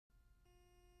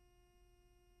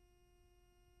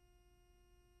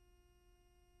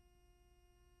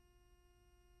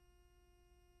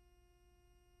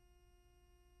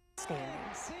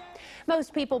standings.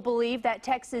 Most people believe that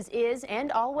Texas is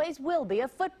and always will be a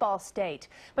football state,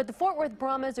 but the Fort Worth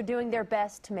Brahmas are doing their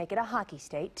best to make it a hockey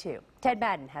state too. Ted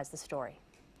Madden has the story.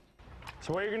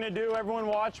 So what you're going to do, everyone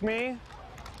watch me.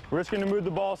 We're just going to move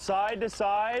the ball side to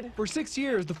side. For 6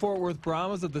 years, the Fort Worth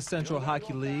Brahmas of the Central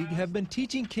Hockey League have been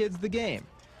teaching kids the game.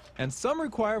 And some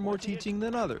require more teaching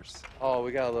than others. Oh,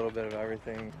 we got a little bit of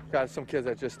everything. Got some kids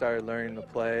that just started learning to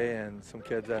play and some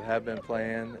kids that have been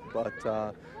playing. But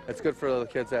it's good for the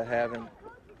kids that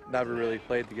never really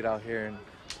played to get out here and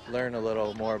learn a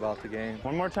little more about the game.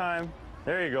 One more time.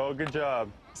 There you go. Good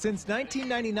job. Since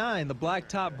 1999, the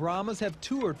Blacktop Brahmas have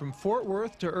toured from Fort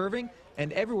Worth to Irving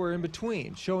and everywhere in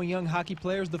between, showing young hockey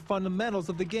players the fundamentals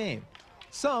of the game.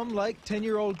 Some, like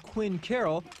 10-year-old Quinn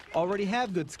Carroll, already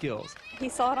have good skills. He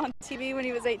saw it on TV when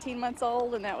he was 18 months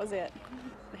old, and that was it.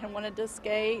 He wanted to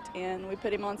skate, and we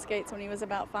put him on skates when he was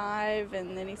about 5,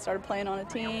 and then he started playing on a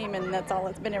team, and that's all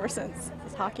it's been ever since.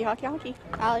 It's hockey, hockey, hockey.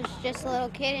 I was just a little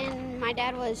kid, and my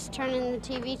dad was turning the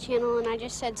TV channel, and I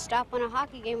just said stop when a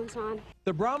hockey game was on.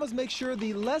 The Brahmas make sure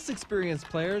the less experienced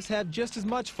players have just as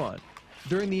much fun.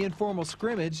 During the informal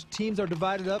scrimmage, teams are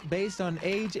divided up based on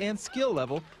age and skill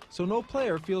level, so no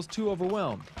player feels too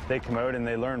overwhelmed. They come out and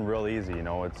they learn real easy. You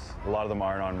know, a lot of them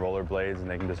aren't on rollerblades and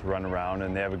they can just run around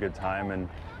and they have a good time.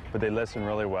 But they listen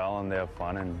really well and they have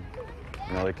fun and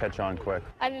they catch on quick.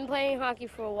 I've been playing hockey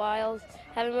for a while.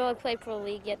 Haven't really played for a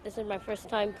league yet. This is my first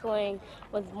time playing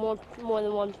with more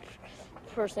than one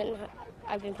person.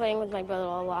 I've been playing with my brother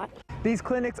a lot. These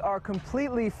clinics are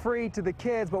completely free to the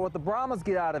kids, but what the Brahmas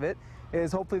get out of it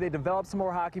is hopefully they develop some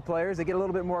more hockey players, they get a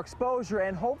little bit more exposure,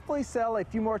 and hopefully sell a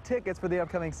few more tickets for the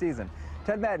upcoming season.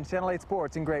 Ted Madden, Channel 8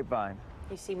 Sports in Grapevine.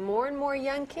 You see more and more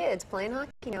young kids playing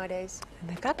hockey nowadays. And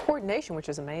they've got coordination, which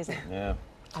is amazing. Yeah.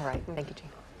 All right, thank you, Gene.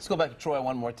 Let's go back to Troy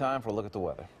one more time for a look at the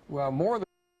weather. Well, more than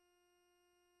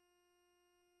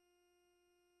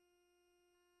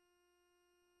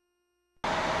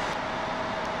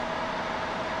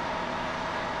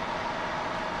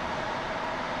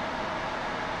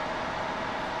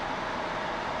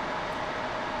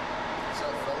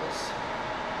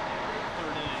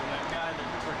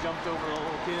jumped over a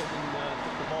little kid and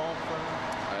took the ball from him.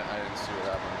 I didn't see what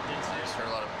happened. I just heard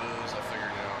a lot of boos. I figured,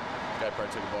 the guy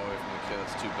probably took the ball away from the kid.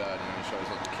 That's too bad. You should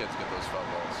always let the kids get those foul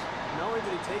balls. Not only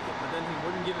did he take it, but then he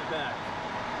wouldn't give it back.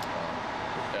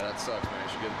 Yeah, that sucks, man.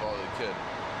 You should give the ball to the kid.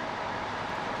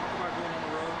 Talk about going on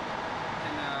the road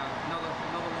and another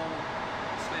long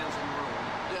stance on the road.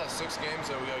 Yeah, 6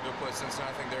 games that we got to go play Cincinnati.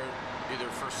 I think they're either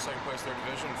first or second place in their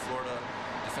division. Florida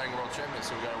defending world champions,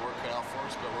 so we got to work it out for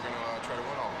us, but we're going to try to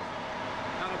win all of them.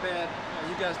 Not bad.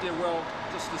 You guys did well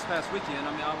just this past weekend.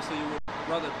 I mean, obviously you would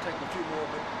rather take a few more,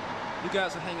 but you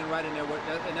guys are hanging right in there,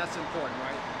 and that's important,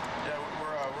 right? Yeah,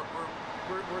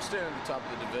 we're staying at the top of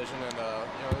the division, and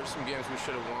there's some games we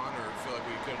should have won or feel like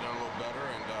we could have done a little better,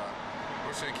 and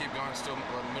we're just going to keep going. Still in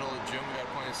the middle of June, we got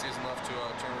plenty of season left to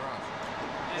turn it around.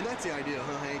 And that's the idea,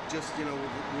 huh, Hank? Just,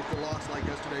 with the loss like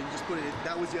yesterday, you just put it,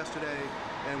 that was yesterday,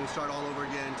 and we start all over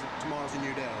again. Tomorrow's a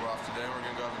new day. We're off today. We're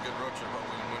going to go have a good road trip.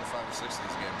 Hopefully we can win 5 or 6 of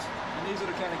these games. And these are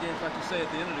the kind of games, like you say, at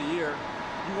the end of the year,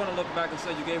 you want to look back and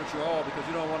say you gave it your all because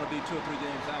you don't want to be 2 or 3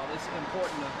 games out. It's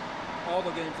important that all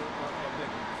the games are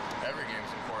big. Every game's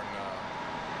important.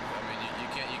 I mean, you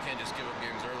can't just give up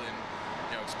games early and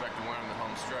expect to win in the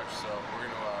home stretch. So we're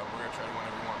gonna try to win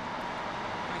every one.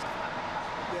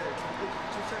 Yeah,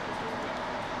 2 seconds.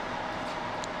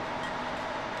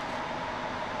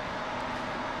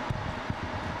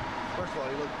 First of all,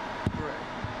 you look great.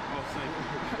 Oh, thank you.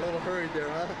 A little hurried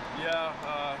there, huh? Yeah,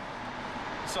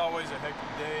 it's always a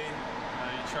hectic day.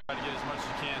 You try to get as much as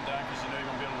you can done because you're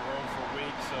going to be on the road for a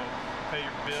week, so pay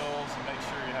your bills and make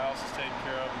sure your house is taken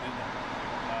care of, and then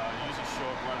usually show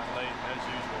up running late as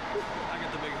usual. I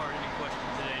got the big hard-hitting question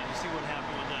today. Did you see what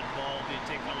happened with that ball being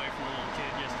taken away from the little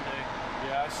kid yesterday?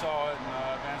 Yeah, I saw it, and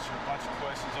I've answered a bunch of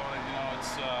questions on it.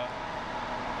 It's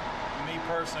me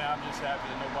personally, I'm just happy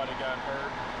that nobody got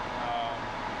hurt.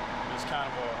 It's kind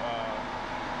of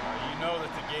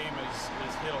that the game is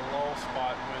hit a lull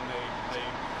spot when they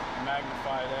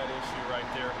magnify that issue right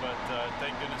there. But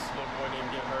thank goodness the little boy didn't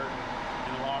get hurt.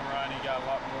 And in the long run, he got a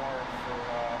lot more for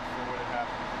what had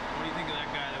happened. What do you think of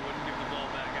that guy that wouldn't give the ball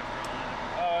back after all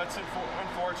that? It's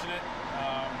unfortunate,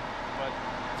 but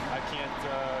I can't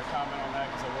comment on that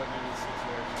because I wasn't in this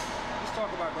situation. Let's talk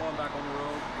about going back on the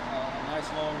road. A nice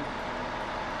long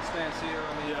stance here.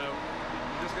 I mean, you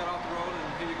just got off the road and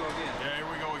here you go again. Yeah, here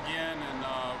we go again, and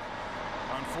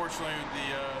unfortunately,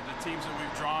 the teams that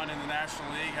we've drawn in the National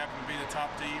League happen to be the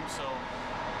top teams, so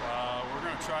we're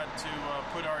going to try to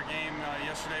put our game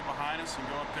yesterday behind us and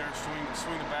go up there and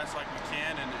swing the bats like we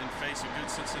can and face a good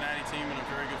Cincinnati team and a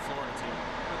very good Florida team.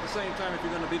 At the same time, if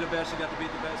you're going to be the best, you got to beat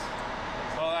the best.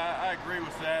 Well, I agree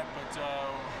with that, but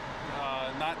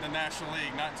not in the National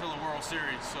League, not until the World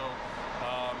Series. So,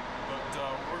 but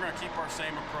we're going to keep our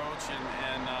same approach,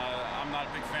 and I'm not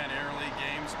a big fan of interleague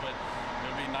games, but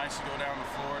it'll be nice to go down to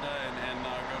Florida and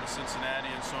go to Cincinnati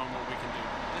and show them what we can do.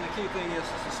 And the key thing is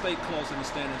to stay close in the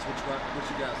standings, which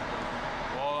you guys have done.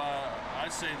 Well,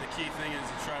 I'd say the key thing is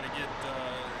to try to get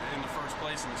in the first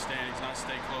place in the standings, not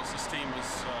stay close. This team is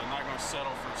not going to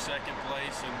settle for second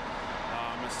place, and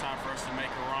it's time for us to make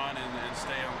a run and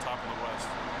stay on top of the West.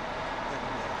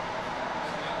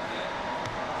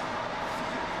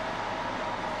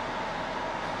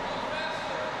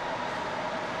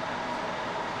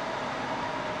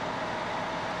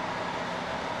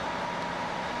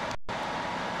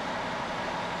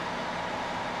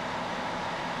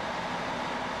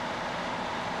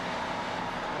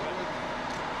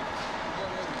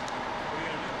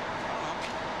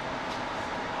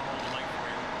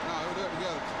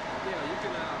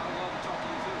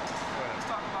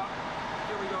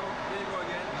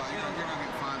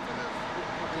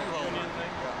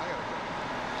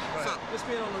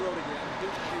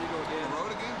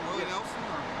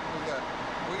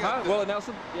 Willie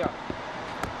Nelson? Yeah.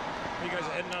 You guys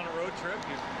are heading on a road trip?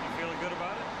 You feeling good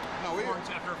about it? No,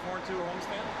 after a 4-2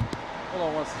 homestand? Hold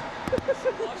on one second.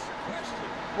 Lost your question.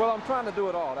 Well, I'm trying to do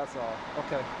it all, that's all.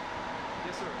 Okay.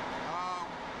 Yes, sir.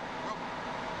 Well,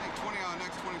 I think 20 out of the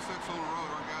next 26 on the road,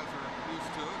 our guys are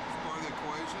used to it. It's part of the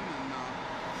equation, and I'm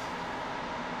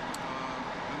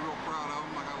real proud of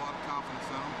them. I got a lot of confidence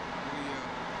in them. We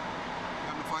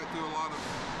having to fight through a lot of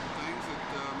things that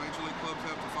major league clubs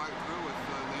have to fight through with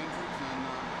the injuries, and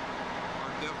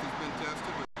our depth has been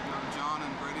tested. But John and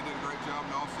Brady did a great job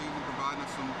in all season providing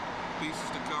us some pieces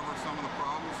to cover some of the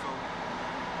problems. So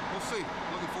we'll see.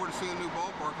 Looking forward to seeing a new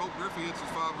ballpark. Hope Griffey hits his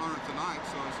 500 tonight,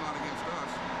 so it's not against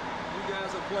us. You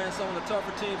guys are playing some of the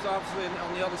tougher teams, obviously,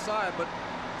 on the other side, but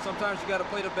sometimes you got to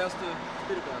play the best to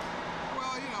be the best.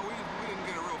 Well, you know, we didn't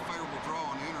get a real favorable draw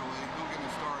in the interleague. Don't get me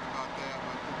started about that.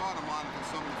 But the bottom line is that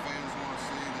some of the fans want to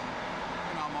see,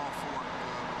 then I'm all for it.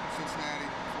 Cincinnati,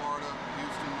 Florida,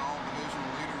 Houston, all divisional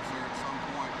leaders there at some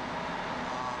point.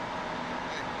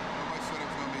 Hey, nobody said it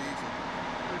was going to be easy.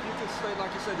 If you can stay,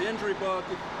 like you said, the injury bug,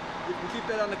 if you can keep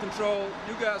that under control,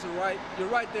 you guys are right. You're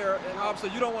right there, and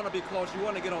obviously you don't want to be close. You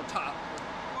want to get on top.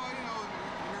 Well, you know,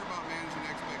 you hear about managing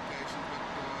expectations, but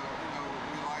you know,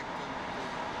 we like to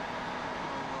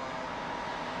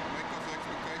make those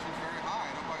expectations very high.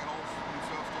 Nobody holds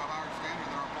themselves to a higher standard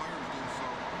than our players do. So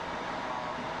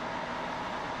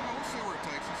we'll see where it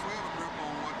takes us. We have a grip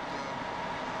on what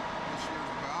this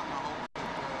year's about, and I hope that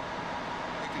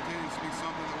it continues to be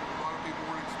something that a lot of people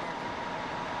weren't expecting.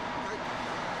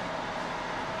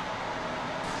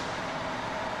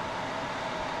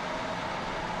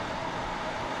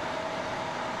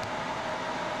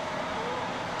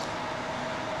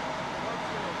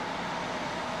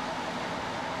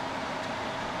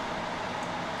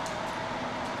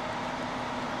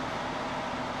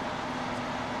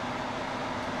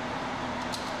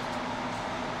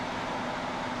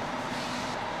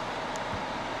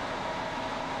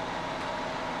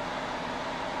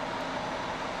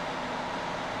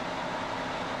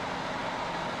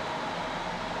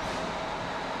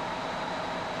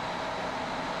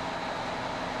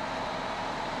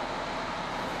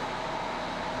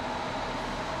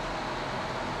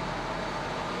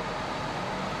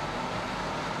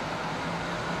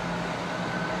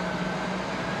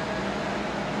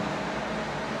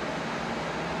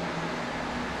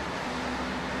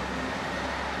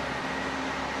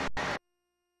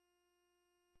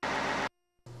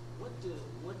 Okay.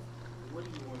 What do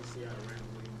you want to see out of Randall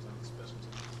Williams on the special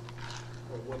teams?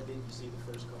 Or what did you see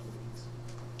the first couple of weeks?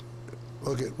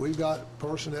 Look, we've got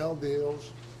personnel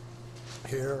deals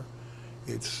here.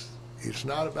 It's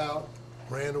not about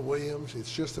Randall Williams.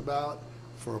 It's just about,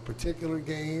 for a particular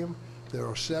game, there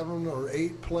are 7 or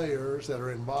 8 players that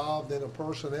are involved in a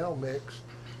personnel mix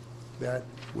that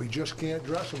we just can't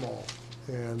dress them all.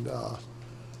 And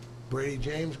Brady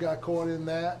James got caught in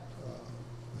that.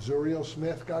 Zuriel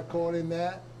Smith got caught in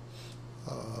that.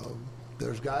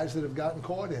 There's guys that have gotten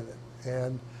caught in it.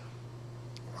 And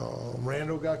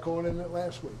Randall got caught in it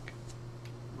last week.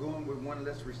 Going with one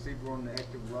less receiver on the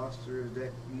active roster, is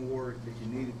that more that you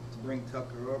needed to bring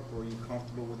Tucker up, or are you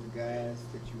comfortable with the guys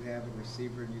that you have at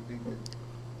receiver? Do you think that?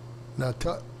 Now,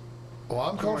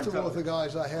 I'm comfortable with the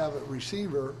guys I have at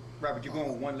receiver. Right, but you're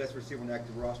going with one less receiver on the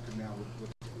active roster now.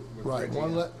 With Right, Reggie.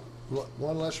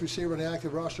 one less receiver in the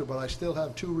active roster, but I still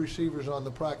have 2 receivers on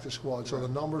the practice squad, so the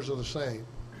numbers are the same.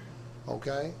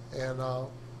 Okay, and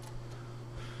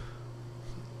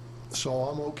so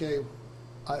I'm okay.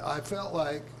 I felt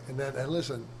like, and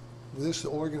listen, this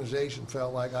organization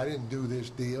felt like I didn't do this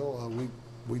deal.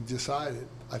 We decided.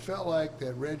 I felt like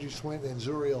that Reggie Swinton and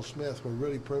Zuriel Smith were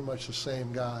really pretty much the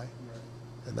same guy,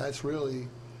 and that's really.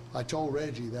 I told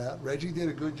Reggie that. Reggie did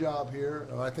a good job here,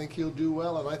 and I think he'll do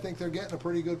well, and I think they're getting a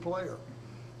pretty good player.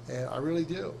 And I really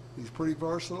do. He's pretty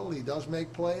versatile. He does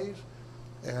make plays,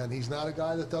 and he's not a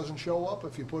guy that doesn't show up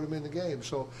if you put him in the game.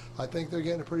 So I think they're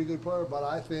getting a pretty good player, but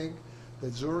I think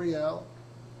that Zuriel,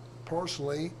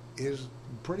 personally, is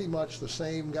pretty much the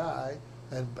same guy,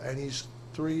 and he's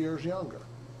 3 years younger.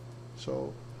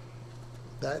 So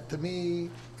that, to me,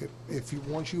 if you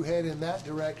once you head in that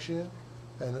direction,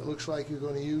 and it looks like you're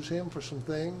going to use him for some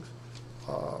things,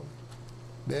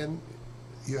 then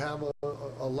you have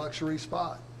a luxury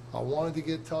spot. I wanted to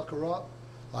get Tucker up.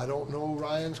 I don't know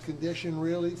Ryan's condition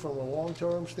really from a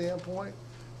long-term standpoint,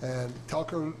 and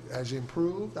Tucker has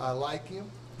improved. I like him,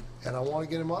 and I want to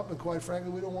get him up, and quite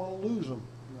frankly, we don't want to lose him.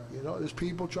 Right. You know, there's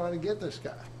people trying to get this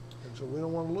guy, and so we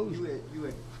don't want to lose him. You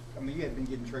had been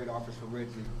getting trade offers for Reggie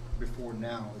before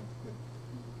now.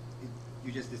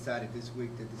 You just decided this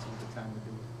week that this was the time to do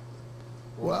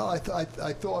it? Well, I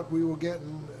thought we were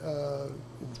getting,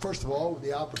 first of all,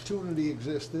 the opportunity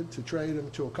existed to trade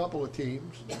him to a couple of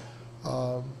teams.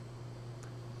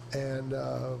 And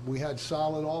we had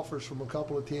solid offers from a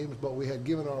couple of teams, but we had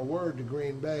given our word to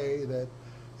Green Bay that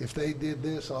if they did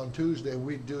this on Tuesday,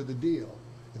 we'd do the deal.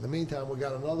 In the meantime, we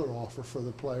got another offer for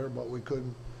the player, but we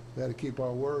couldn't. We had to keep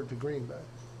our word to Green Bay.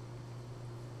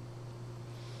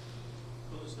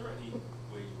 Well, is there any way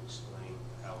to explain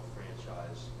how a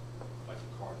franchise like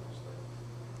the Cardinals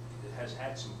that has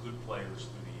had some good players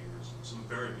through the years, some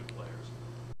very good players,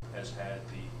 has had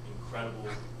the incredible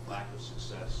lack of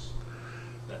success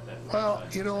that franchise Well,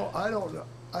 you know, I don't know.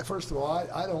 First of all,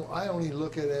 I only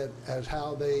look at it as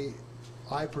how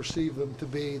I perceive them to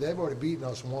be. They've already beaten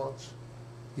us once,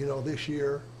 you know, this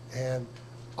year, and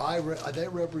they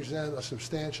represent a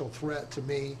substantial threat to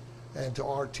me and to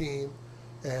our team.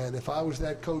 And if I was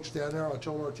that coach down there, I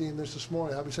told our team this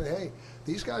morning, I'd be saying, hey,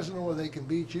 these guys know where they can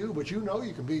beat you, but you know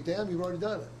you can beat them. You've already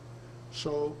done it.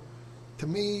 So, to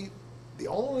me, the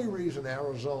only reason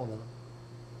Arizona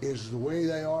is the way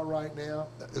they are right now,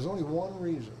 there's only one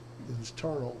reason. It's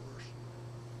turnovers.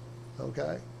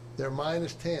 Okay? They're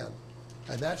 -10.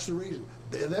 And that's the reason.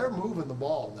 They're moving the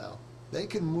ball now. They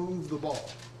can move the ball.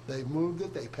 They've moved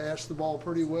it. They passed the ball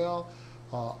pretty well.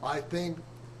 I think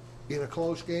in a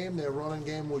close game, their running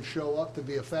game would show up to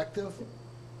be effective.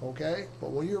 Okay?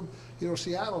 But when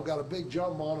Seattle got a big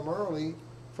jump on them early.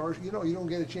 First, you don't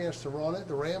get a chance to run it.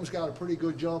 The Rams got a pretty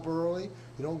good jump early.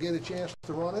 You don't get a chance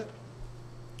to run it.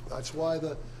 That's why I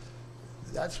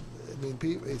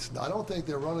don't think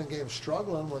their running game's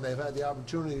struggling when they've had the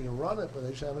opportunity to run it, but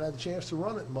they just haven't had the chance to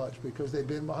run it much because they've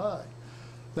been behind.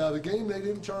 Now, the game they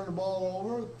didn't turn the ball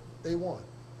over, they won.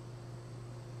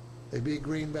 They beat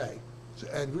Green Bay.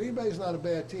 And Green Bay's not a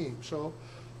bad team. So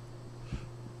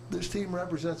this team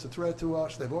represents a threat to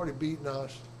us. They've already beaten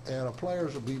us, and our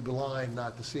players will be blind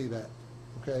not to see that.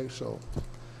 Okay, so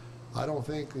I don't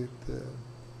think that.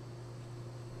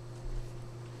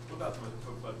 What about from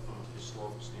a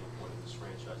historical standpoint of this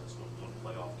franchise that's going to win a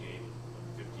playoff game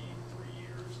in 53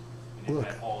 years, and they've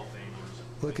had Hall of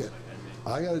Famers? Look at,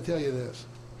 I got to tell you this.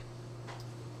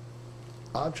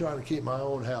 I'm trying to keep my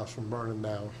own house from burning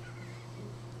down.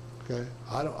 Okay,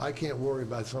 I can't worry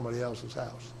about somebody else's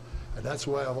house, and that's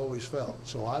the way I've always felt.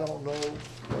 So I don't know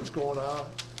what's going on.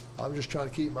 I'm just trying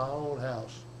to keep my own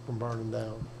house from burning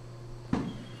down.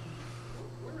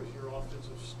 Where is your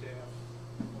offensive staff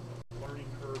learning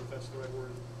curve, if that's the right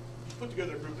word? You put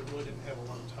together a group that really didn't have a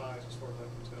lot of ties, as far as I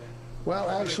can tell. Well,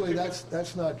 actually,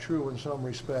 that's not true in some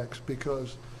respects,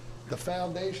 because the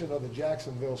foundation of the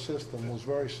Jacksonville system was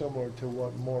very similar to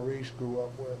what Maurice grew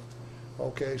up with.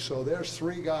 Okay, so there's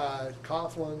 3 guys,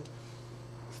 Coughlin,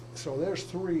 so there's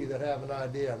 3 that have an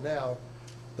idea. Now,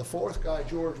 the 4th guy,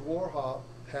 George Warhop,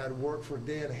 had worked for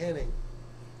Dan Henning,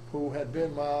 who had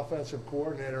been my offensive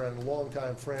coordinator and a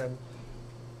longtime friend.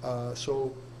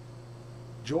 So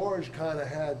George kind of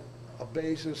had a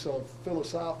basis of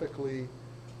philosophically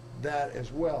that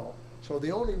as well. So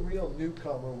the only real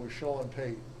newcomer was Sean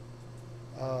Payton.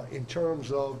 In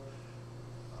terms of,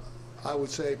 I would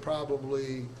say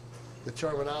probably the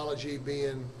terminology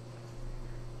being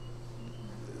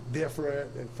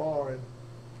different and foreign.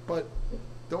 But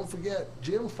don't forget,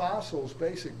 Jim Fossil's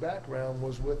basic background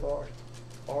was with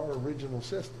our original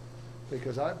system,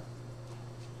 because I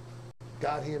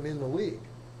got him in the league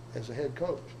as a head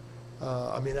coach.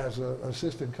 As an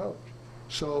assistant coach.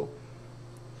 So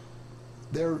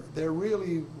there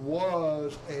really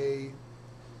was a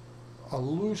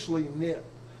loosely knit,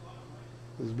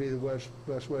 this would be the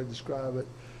best way to describe it,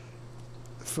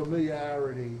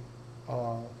 familiarity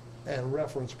and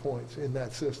reference points in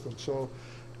that system. So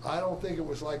I don't think it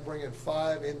was like bringing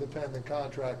 5 independent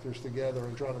contractors together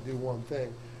and trying to do one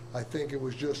thing. I think it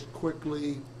was just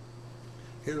quickly,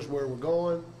 here's where we're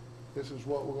going, this is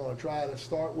what we're going to try to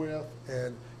start with,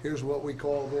 and here's what we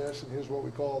call this, and here's what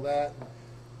we call that.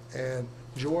 And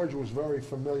George was very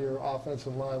familiar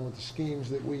offensive line with the schemes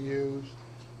that we used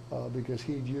because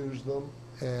he'd used them.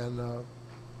 And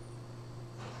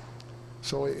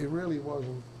so it really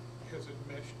wasn't. Has it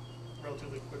meshed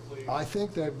relatively quickly? I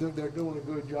think they're doing a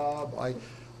good job. I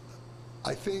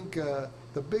think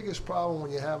the biggest problem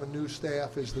when you have a new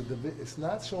staff is it's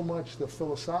not so much the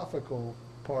philosophical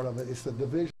part of it, it's the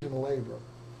division of labor,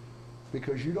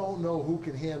 because you don't know who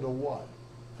can handle what.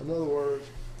 In other words,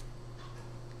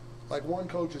 like one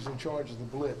coach is in charge of the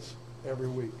blitz every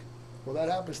week. Well, that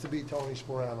happens to be Tony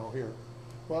Sperano here.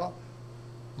 Well,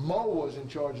 Mo was in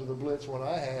charge of the blitz when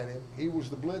I had him. He was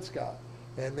the blitz guy.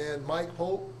 And then Mike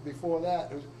Hope before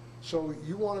that. So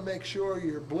you want to make sure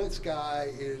your blitz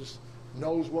guy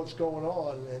knows what's going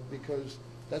on, and because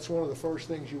that's one of the first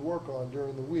things you work on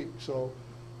during the week. So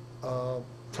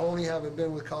Tony, having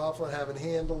been with Coughlin, having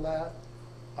handled that,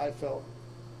 I felt.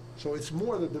 So it's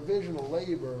more the divisional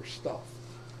labor stuff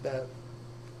that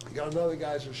you got another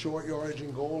guy's a short yardage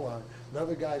and goal line.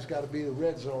 Another guy's got to be the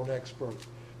red zone expert,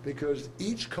 because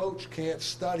each coach can't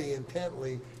study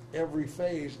intently every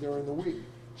phase during the week.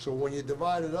 So when you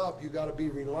divide it up, you got to be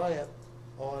reliant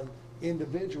on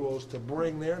individuals to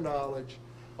bring their knowledge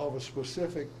of a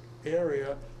specific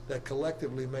area that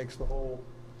collectively makes the whole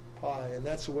pie. And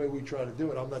that's the way we try to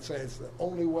do it. I'm not saying it's the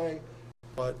only way,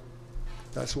 but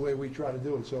that's the way we try to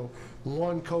do it. So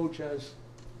one coach has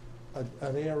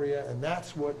an area, and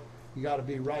that's what you got to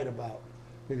be right about.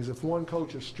 Because if one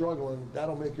coach is struggling,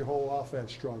 that'll make your whole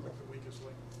offense struggle. Like the weakest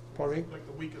link. Pardon me? Like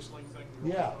the weakest link thing.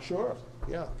 Yeah, sure.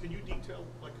 Yeah. Can you detail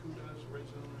like who does red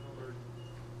zone or?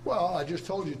 Well, I just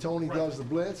told you Tony does the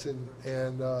blitz, and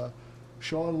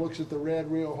Sean looks at the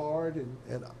red real hard,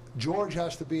 and George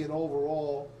has to be an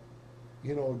overall,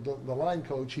 the line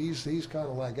coach. He's kind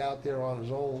of like out there on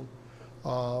his own.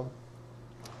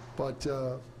 But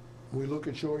we look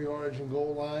at short yardage and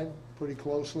goal line pretty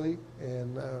closely,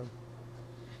 and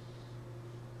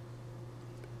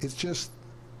it's just,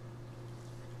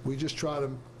 we just try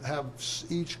to have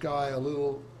each guy a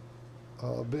little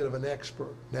bit of an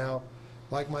expert. Now,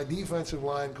 like my defensive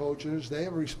line coaches, they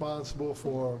are responsible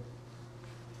for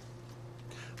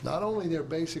not only their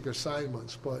basic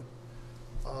assignments, but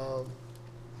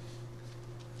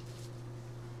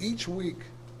each week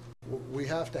we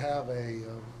have to have I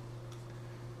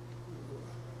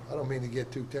don't mean to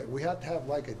get too technical, we have to have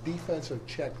like a defensive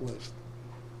checklist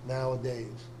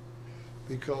nowadays,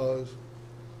 because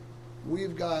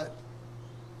we've got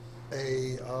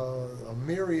a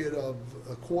myriad of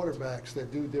quarterbacks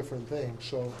that do different things.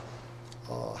 So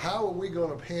how are we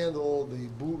going to handle the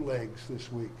bootlegs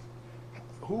this week?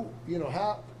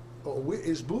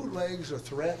 Is bootlegs a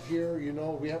threat here?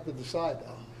 We have to decide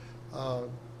now.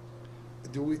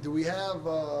 Do we have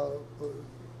a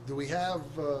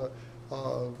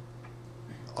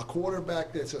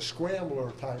quarterback that's a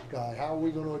scrambler type guy? How are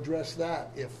we going to address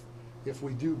that if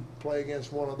we do play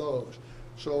against one of those?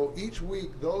 So each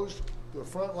week, the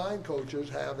front line coaches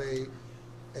have a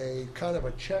kind of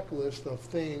a checklist of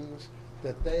things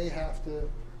that they have to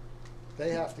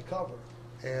cover,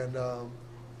 and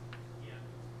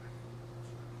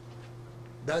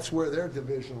that's where their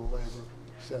divisional labor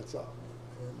sets up.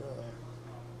 And of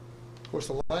course,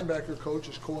 the linebacker coach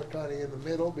is caught kind of in the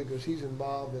middle because he's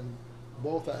involved in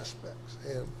both aspects.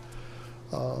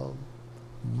 And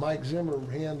Mike Zimmer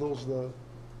handles the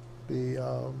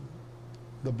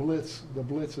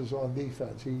blitzes on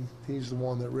defense. He's the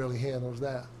one that really handles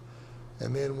that.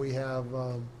 And then we have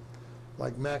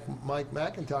like Mike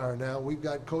McIntyre now. We've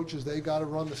got coaches, they got to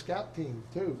run the scout team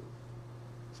too.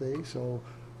 See, so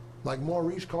like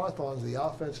Maurice Carthon's the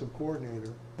offensive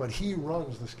coordinator, but he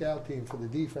runs the scout team for the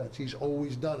defense. He's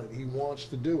always done it. He wants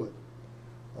to do it.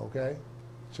 Okay?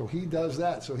 So he does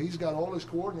that. So he's got all his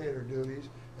coordinator duties,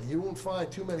 and you won't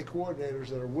find too many coordinators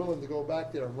that are willing to go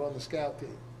back there and run the scout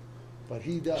team. But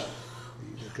he does,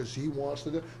 because he wants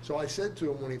to do it. So I said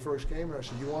to him when he first came here, I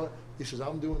said, you want it? He says,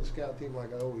 I'm doing the scout team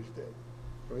like I always did.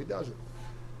 So he does it.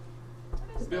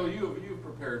 Bill, you've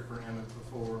prepared for him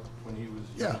before when he was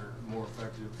younger. more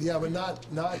effective. Yeah, but not.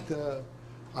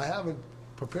 I haven't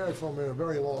prepared for them in a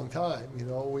very long time. You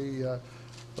know,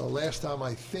 the last time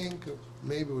I think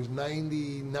maybe it was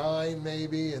 '99,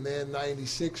 maybe, and then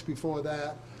 '96 before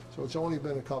that. So it's only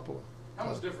been a couple of.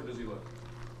 How much different does he look?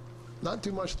 Not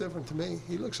too much different to me.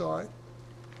 He looks all right.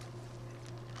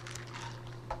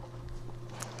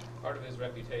 Part of his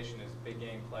reputation is big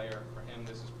game player. For him,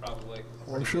 this is probably.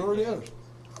 I'm sure it is.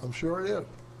 I'm sure it is.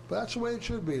 But that's the way it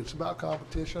should be. It's about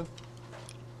competition.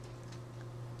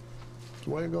 It's the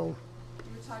way it goes.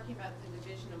 You were talking about the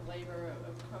division of labor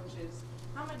of coaches.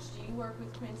 How much do you work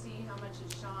with Quincy? How much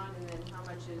is Sean? And then how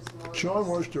much is Morris? Sean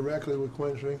works directly with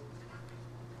Quincy.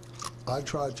 I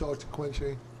try to talk to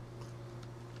Quincy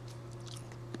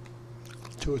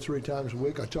 2 or 3 times a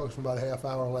week. I talked to him about a half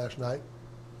hour last night.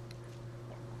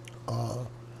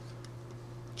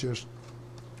 Just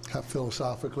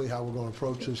philosophically how we're going to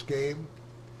approach this game,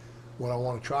 what I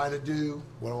want to try to do,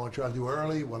 what I want to try to do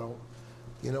early, what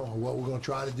we're going to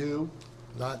try to do.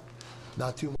 Not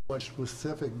too much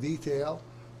specific detail,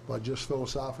 but just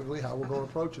philosophically how we're going to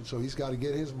approach it. So he's got to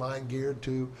get his mind geared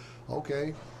to,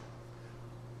 okay,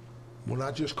 we're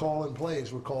not just calling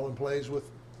plays. We're calling plays with,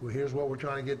 well, here's what we're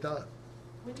trying to get done.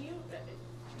 When you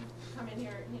come in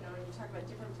here, and you talk about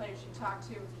different players you talk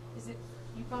to, is it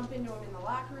you bump into them in the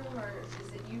locker room, or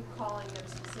is it you calling them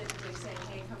specifically saying,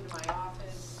 hey, come to my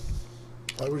office?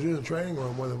 I was in the training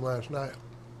room with him last night.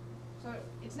 So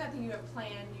it's nothing you have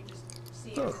planned, you just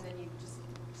see him and then you just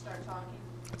start talking?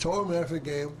 I told him after the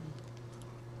game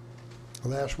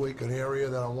last week an area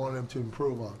that I wanted him to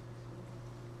improve on.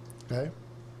 Okay?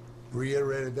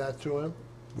 Reiterated that to him.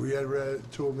 Reiterated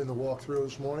it to him in the walkthrough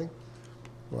this morning,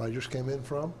 where I just came in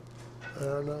from.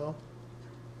 And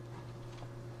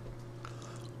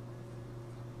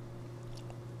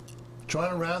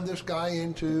trying to round this guy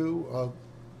into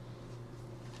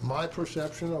my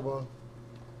perception of a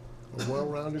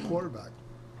well-rounded quarterback.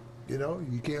 You know,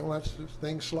 you can't let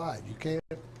things slide. You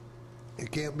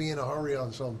can't be in a hurry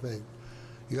on something.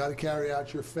 You got to carry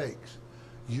out your fakes.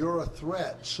 You're a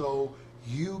threat, so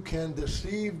you can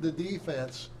deceive the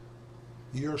defense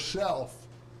yourself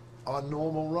on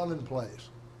normal running plays.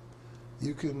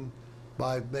 You can,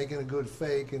 by making a good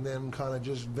fake and then kind of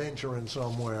just venturing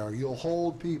somewhere, you'll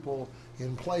hold people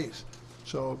in place.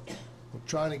 So I'm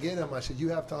trying to get him, I said, you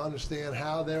have to understand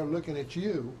how they're looking at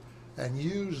you and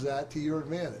use that to your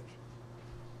advantage.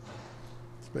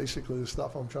 It's basically the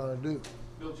stuff I'm trying to do.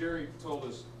 Bill, Jerry told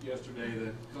us yesterday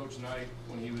that Coach Knight,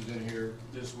 when he was in here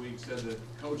this week, said that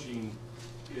coaching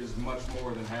is much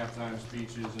more than halftime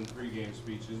speeches and pregame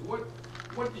speeches. What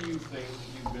do you think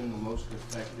you've been the most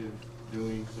effective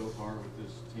doing so far with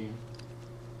this team?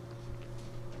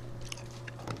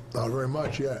 Not very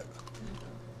much yet,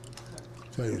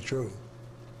 to tell you the truth.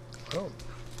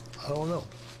 I don't know.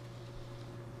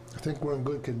 I think we're in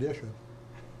good condition.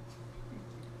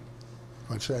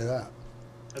 I'd say that.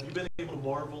 Have you been able to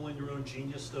marvel in your own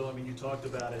genius, though? I mean, you talked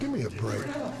about it. Give me a break.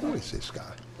 Who is this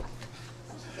guy?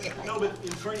 No, but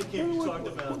in training camp, you talked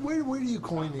about... Where do you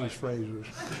coin these phrases?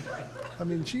 I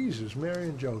mean, Jesus, Mary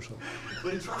and Joseph.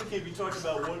 But in training camp, you talked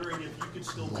about wondering if you could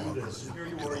still do this. And here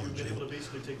you are, you've been able to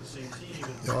basically take the same team.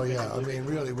 Oh, yeah. I mean,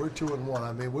 really, we're 2-1.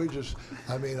 I mean, we're just,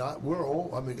 we're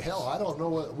old. I mean, hell, I don't know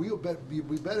what, we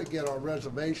better get our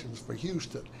reservations for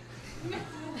Houston.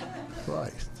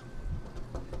 Christ.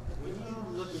 When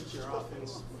you look at your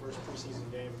offense, first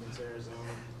preseason game against Arizona,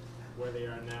 where they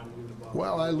are now moving the ball.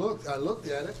 Well, I looked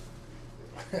at it.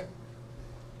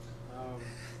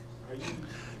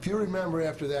 If you remember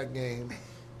after that game,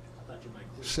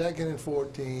 2nd and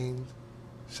 14,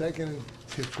 2nd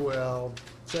and 12,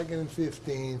 2nd and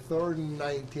 15, 3rd and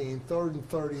 19, 3rd and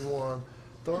 31,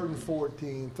 3rd and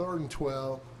 14, 3rd and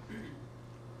 12,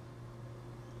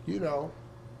 you know,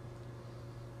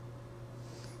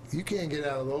 you can't get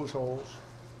out of those holes,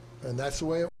 and that's the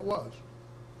way it was.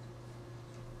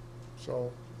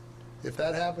 So if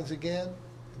that happens again,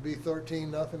 it'll be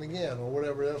 13-0 again, or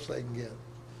whatever else they can get.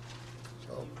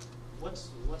 So what's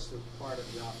the part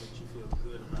of the offense you feel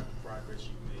good about the progress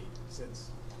you've made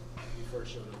since you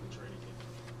first showed up in training camp?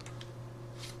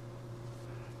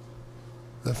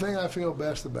 The thing I feel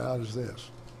best about is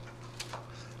this.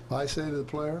 I say to the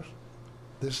players,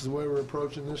 this is the way we're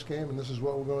approaching this game and this is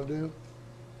what we're going to do.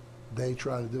 They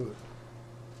try to do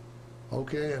it.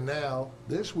 Okay, and now,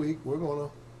 this week, we're going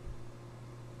to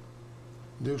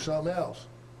do something else.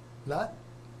 We're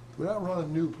not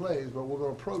running new plays, but we're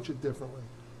going to approach it differently.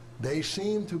 They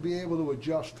seem to be able to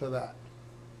adjust to that.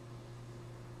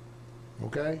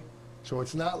 Okay? So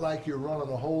it's not like you're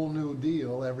running a whole new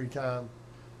deal every time,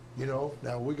 you know.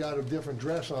 Now, we got a different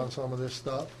dress on some of this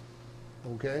stuff,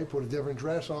 okay? Put a different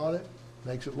dress on it,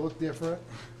 makes it look different,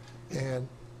 and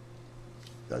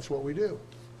that's what we do.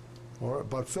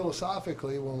 But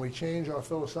philosophically, when we change our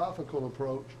philosophical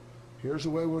approach, here's the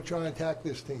way we'll try and attack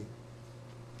this team.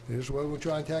 Here's the way we'll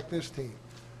try and attack this team.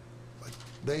 But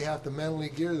they have to mentally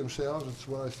gear themselves, that's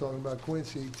what I was talking about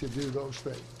Quincy, to do those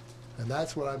things. And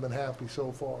that's what I've been happy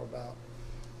so far about.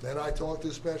 Then I talked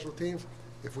to special teams.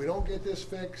 If we don't get this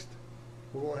fixed,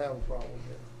 we're going to have a problem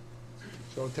here.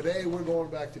 So today we're going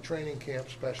back to training camp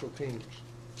special teams.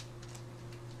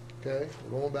 Okay?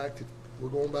 We're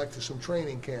going back to some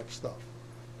training camp stuff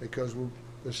because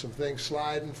there's some things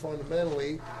sliding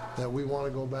fundamentally that we want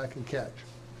to go back and catch.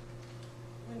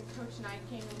 When Coach Knight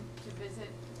came to visit,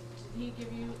 did he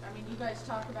give you, I mean, you guys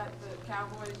talk about the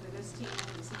Cowboys or this team,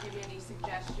 does he give you any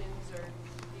suggestions, or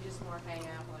you just more hang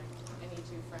out like any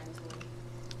two friends would?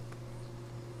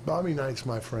 Bobby Knight's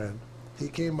my friend. He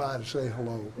came by to say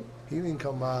hello. He didn't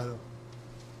come by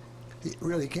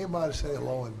to, he came by to say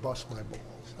hello and bust my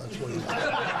balls. That's what he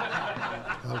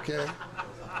did. Okay?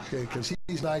 Okay, because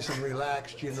he's nice and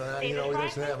relaxed, you know, he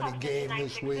doesn't have any game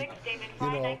this week,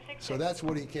 you know, so that's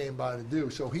what he came by to do.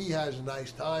 So he has a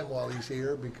nice time while he's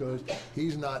here because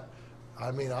he's not,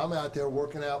 I mean, I'm out there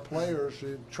working out players,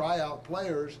 tryout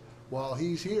players while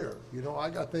he's here. You know, I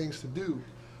got things to do,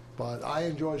 but I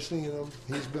enjoy seeing him.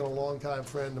 He's been a longtime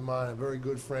friend of mine, a very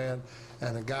good friend,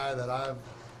 and a guy that I've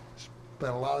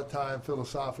spent a lot of time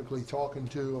philosophically talking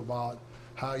to about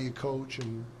how you coach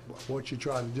and what you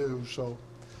try to do. So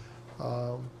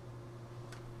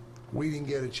we didn't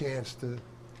get a chance to,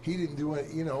 he didn't do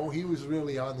it, you know, he was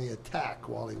really on the attack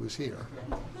while he was here.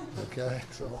 Okay,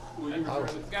 so.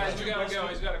 Guys, we gotta go.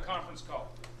 He's got a conference call.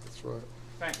 That's right.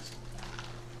 Thanks.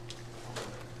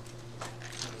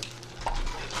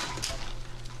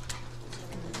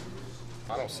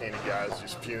 I don't see any guys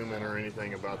just fuming or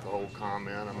anything about the whole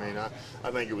comment. I mean,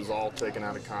 I think it was all taken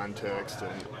out of context,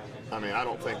 and I mean, I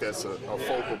don't think that's a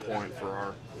focal point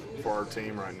for our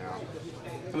team right now.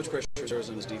 How much pressure has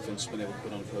Arizona's defense been able to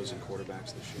put on opposing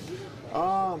quarterbacks this year?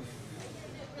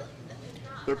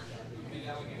 They're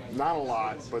not a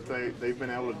lot, but they've been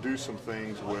able to do some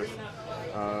things with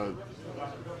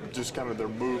just kind of their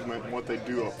movement and what they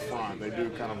do up front. They do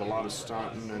kind of a lot of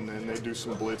stunting, and then they do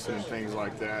some blitzing and things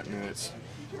like that. And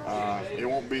it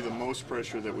won't be the most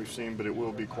pressure that we've seen, but it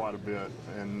will be quite a bit.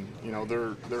 And you know,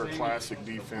 they're a classic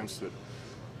defense that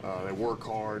they work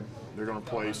hard. They're going to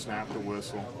play snap to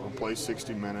whistle. They'll play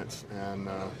 60 minutes, and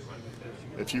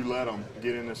if you let them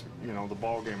get in this, you know, the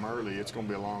ball game early, it's going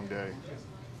to be a long day.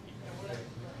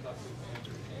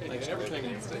 Like everything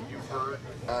that you've heard,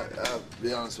 I'll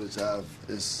be honest with you,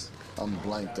 I'm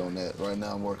blanked on that. Right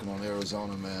now I'm working on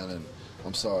Arizona, man, and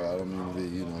I'm sorry, I don't mean to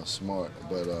be, you know, smart,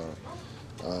 but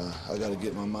I got to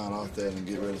get my mind off that and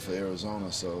get ready for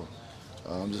Arizona, so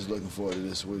I'm just looking forward to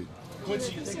this week.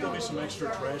 Quincy, you think there'll be some extra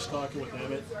trash talking with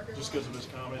Emmett just because of his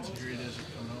comments and here he is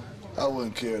coming home? I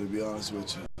wouldn't care, to be honest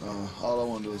with you. All I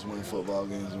want to do is win football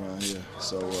games around here,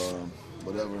 so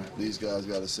whatever these guys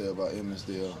got to say about Emmett's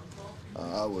deal,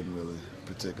 I wouldn't really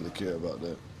particularly care about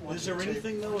that. Is there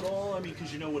anything, though, at all? I mean,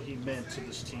 because you know what he meant to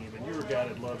this team, and you're a guy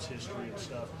that loves history and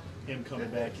stuff. Him coming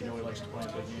back, you know he likes to play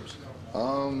in big games.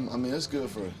 I mean, it's good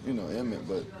for, you know, Emmett,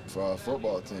 but for our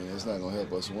football team, it's not going to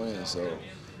help us win, so,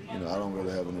 you know, I don't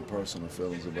really have any personal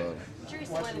feelings about it. I'm curious,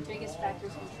 one of the biggest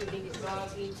factors contributing to the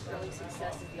team's early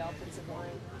success is the offensive line.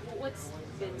 What's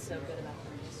been so good about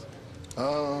them this year?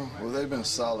 Well, they've been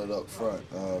solid up front,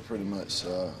 pretty much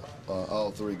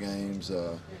all 3 games.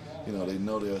 You know, they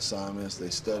know their assignments. They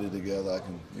study together. I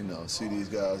can, you know, see these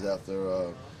guys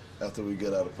after we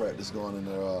get out of practice, going in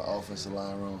their offensive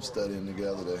line room, studying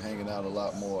together. They're hanging out a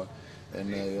lot more,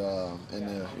 and they're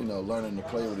you know, learning to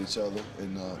play with each other,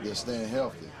 and they're staying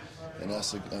healthy, and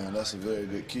that's a very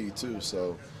good key too.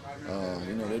 So,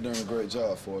 you know, they're doing a great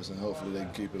job for us, and hopefully they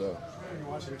can keep it up.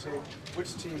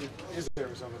 Which team is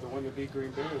Arizona? The one that beat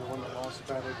Green Bay or the one that lost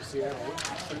badly to Seattle?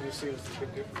 What do you see as the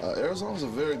big difference? Arizona's a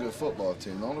very good football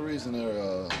team. The only reason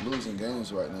they're losing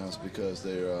games right now is because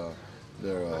they're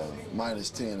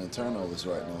 -10 in turnovers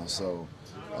right now. So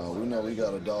we know we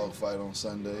got a dogfight on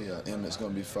Sunday. Emmett's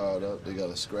going to be fired up. They got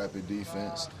a scrappy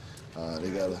defense. They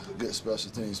got a good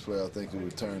special teams player. I think who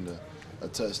returned a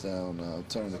touchdown,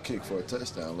 turned the kick for a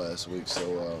touchdown last week.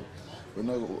 So we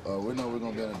know we're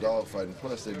going to be in a dogfight. And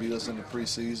plus, they beat us in the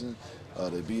preseason.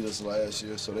 They beat us last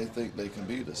year, so they think they can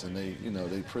beat us, and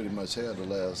they pretty much had the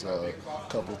last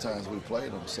couple of times we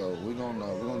played them. So we're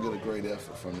gonna get a great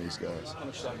effort from these guys. How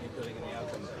much thought are you putting in the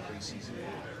outcome of the preseason?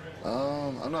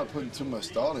 I'm not putting too much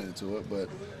thought into it, but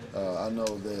I know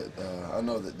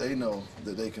that they know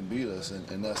that they can beat us,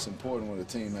 and that's important when a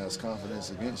team has confidence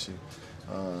against you.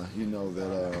 you know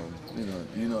that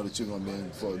you're going to be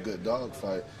in for a good dog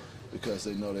fight because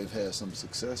they know they've had some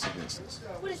success against us.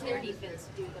 What does their defense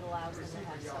do that allows them to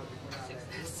have some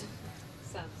success?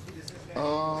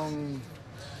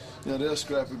 You know, they're a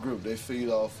scrappy group. They feed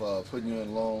off putting you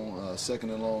in long, second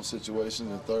and long situations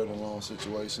and third and long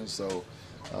situations. So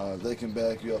they can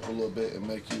back you up a little bit and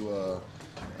make you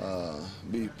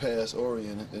be pass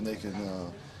oriented, and they can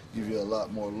give you a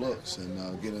lot more looks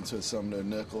and get into some of their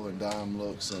nickel and dime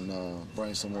looks and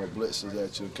bring some more blitzes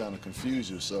at you and kind of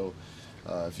confuse you. So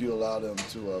if you allow them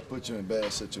to put you in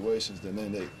bad situations,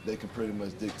 then they can pretty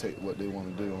much dictate what they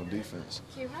want to do on defense.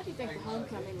 Q, how do you think the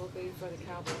homecoming will be for the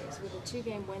Cowboys? With a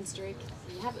 2-game win streak,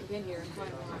 you haven't been here in quite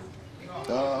a while.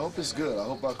 I hope it's good. I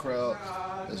hope our crowd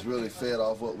has really fed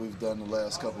off what we've done the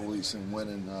last couple of weeks in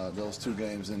winning those 2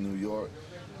 games in New York.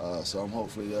 So I'm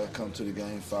hopefully they'll come to the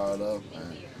game fired up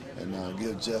and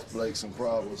give Jeff Blake some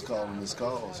problems calling his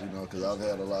calls, you know, because I've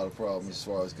had a lot of problems as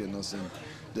far as getting us in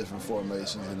different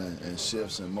formations and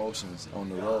shifts and motions on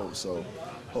the road. So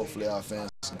hopefully our fans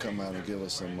can come out and give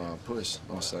us some push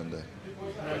on Sunday.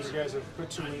 As you guys have put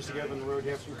 2 wins together on the road,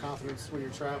 you have some confidence when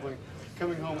you're traveling.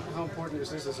 Coming home, how important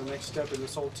is this as a next step in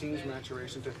this whole team's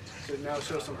maturation to now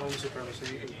show some home supremacy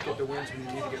and you can get the wins when you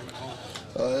need to get them at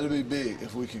home? It'll be big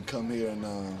if we can come here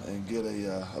and get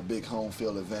a big home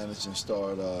field advantage and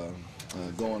start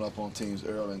going up on teams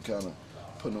early and kind of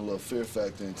putting a little fear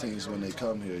factor in teams when they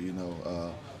come here. You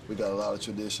know, we got a lot of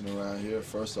tradition around here.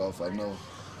 First off, I know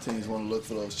teams want to look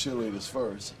for those cheerleaders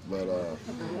first, but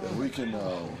if we can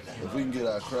get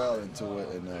our crowd into it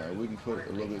and we can put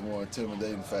a little bit more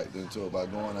intimidating factor into it by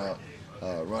going out,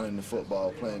 running the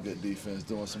football, playing good defense,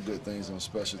 doing some good things on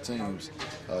special teams,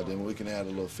 then we can add a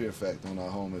little fear factor on our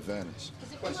home advantage.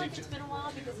 Does it feel like it's been a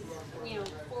while because it's, you know,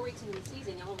 4 weeks into the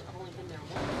season, y'all have only been there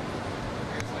once?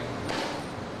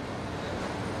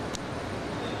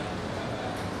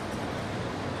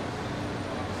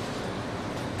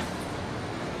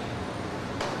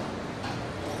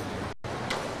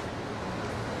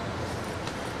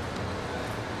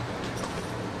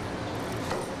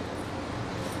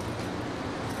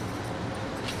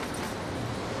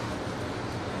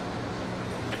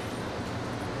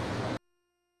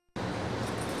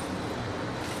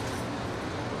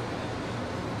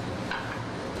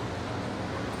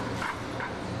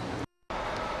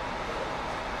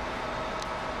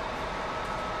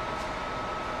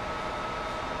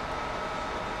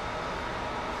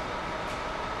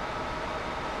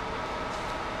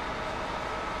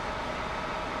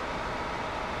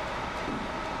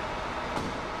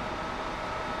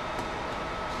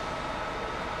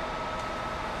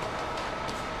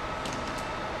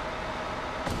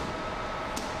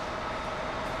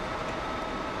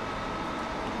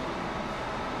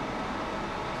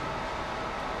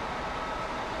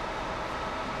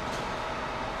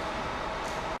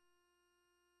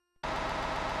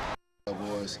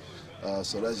 Boys,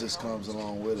 so that just comes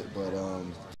along with it. But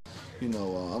you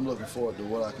know, I'm looking forward to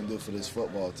what I can do for this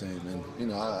football team. And you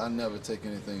know, I never take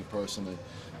anything personally,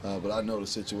 but I know the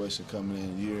situation coming in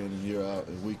and year out,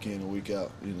 and week in and week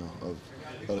out. You know, of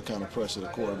the kind of pressure the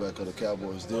quarterback of the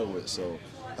Cowboys deal with. So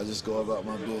I just go about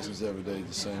my business every day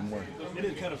the same way. It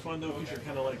is kind of fun though, because you're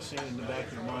kind of like saying in the back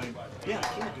of your mind, yeah, I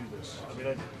can do this. I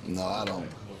mean, no, I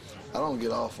don't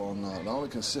get off on the only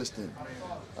consistent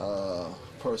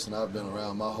person I've been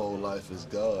around my whole life is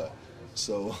God.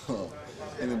 So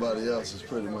anybody else is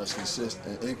pretty much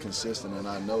inconsistent, and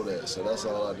I know that. So that's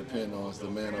all I depend on is the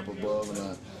man up above,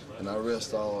 and I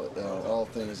rest all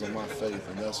things on my faith,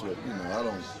 and that's what, you know, I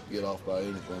don't get off by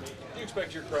anything. Do you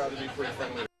expect your crowd to be pretty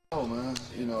friendly? Oh man,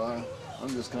 you know, I'm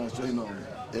just concentrating on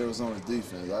Arizona's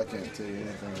defense. I can't tell you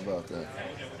anything about that.